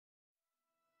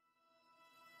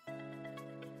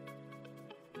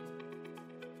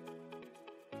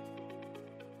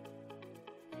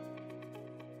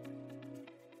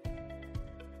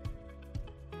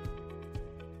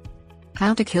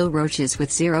How to kill roaches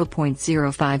with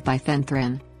 0.05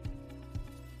 Bifenthrin.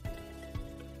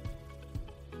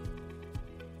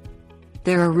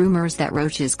 There are rumors that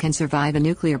roaches can survive a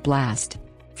nuclear blast.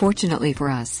 Fortunately for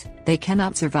us, they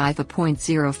cannot survive a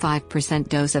 0.05%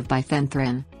 dose of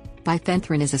bifenthrin.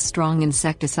 Bifenthrin is a strong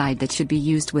insecticide that should be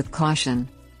used with caution.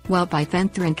 While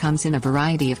bifenthrin comes in a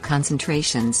variety of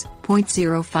concentrations,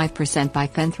 0.05%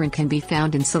 bifenthrin can be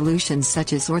found in solutions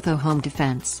such as Ortho Home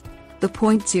Defense. The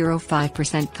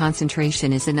 0.05%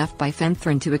 concentration is enough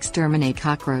bifenthrin to exterminate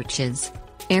cockroaches.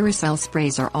 Aerosol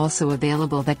sprays are also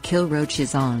available that kill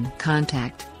roaches on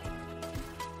contact.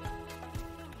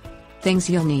 Things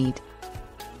you'll need: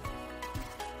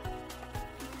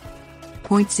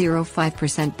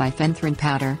 0.05% bifenthrin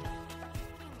powder,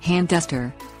 hand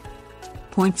duster,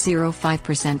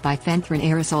 0.05% bifenthrin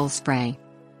aerosol spray,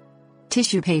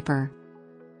 tissue paper.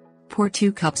 Pour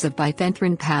 2 cups of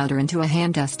bifenthrin powder into a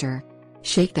hand duster.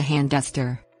 Shake the hand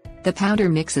duster. The powder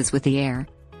mixes with the air.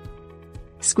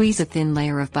 Squeeze a thin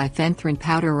layer of bifenthrin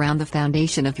powder around the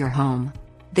foundation of your home.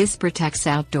 This protects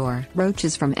outdoor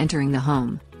roaches from entering the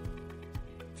home.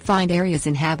 Find areas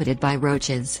inhabited by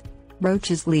roaches.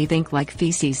 Roaches leave ink-like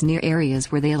feces near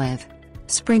areas where they live.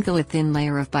 Sprinkle a thin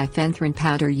layer of bifenthrin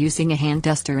powder using a hand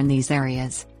duster in these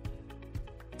areas.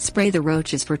 Spray the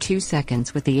roaches for 2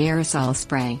 seconds with the aerosol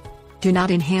spray. Do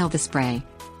not inhale the spray.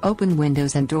 Open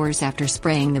windows and doors after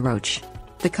spraying the roach.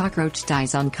 The cockroach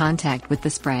dies on contact with the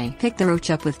spray. Pick the roach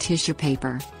up with tissue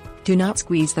paper. Do not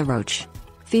squeeze the roach.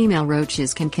 Female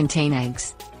roaches can contain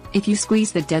eggs. If you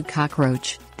squeeze the dead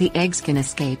cockroach, the eggs can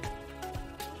escape.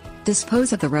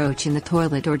 Dispose of the roach in the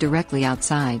toilet or directly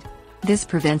outside. This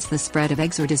prevents the spread of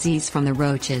eggs or disease from the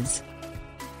roaches.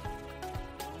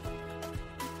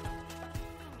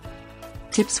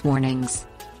 Tips: Warnings.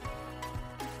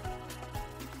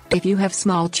 If you have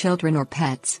small children or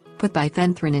pets, put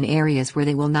bifenthrin in areas where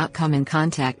they will not come in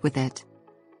contact with it.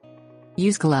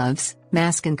 Use gloves,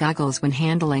 mask and goggles when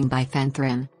handling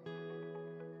bifenthrin.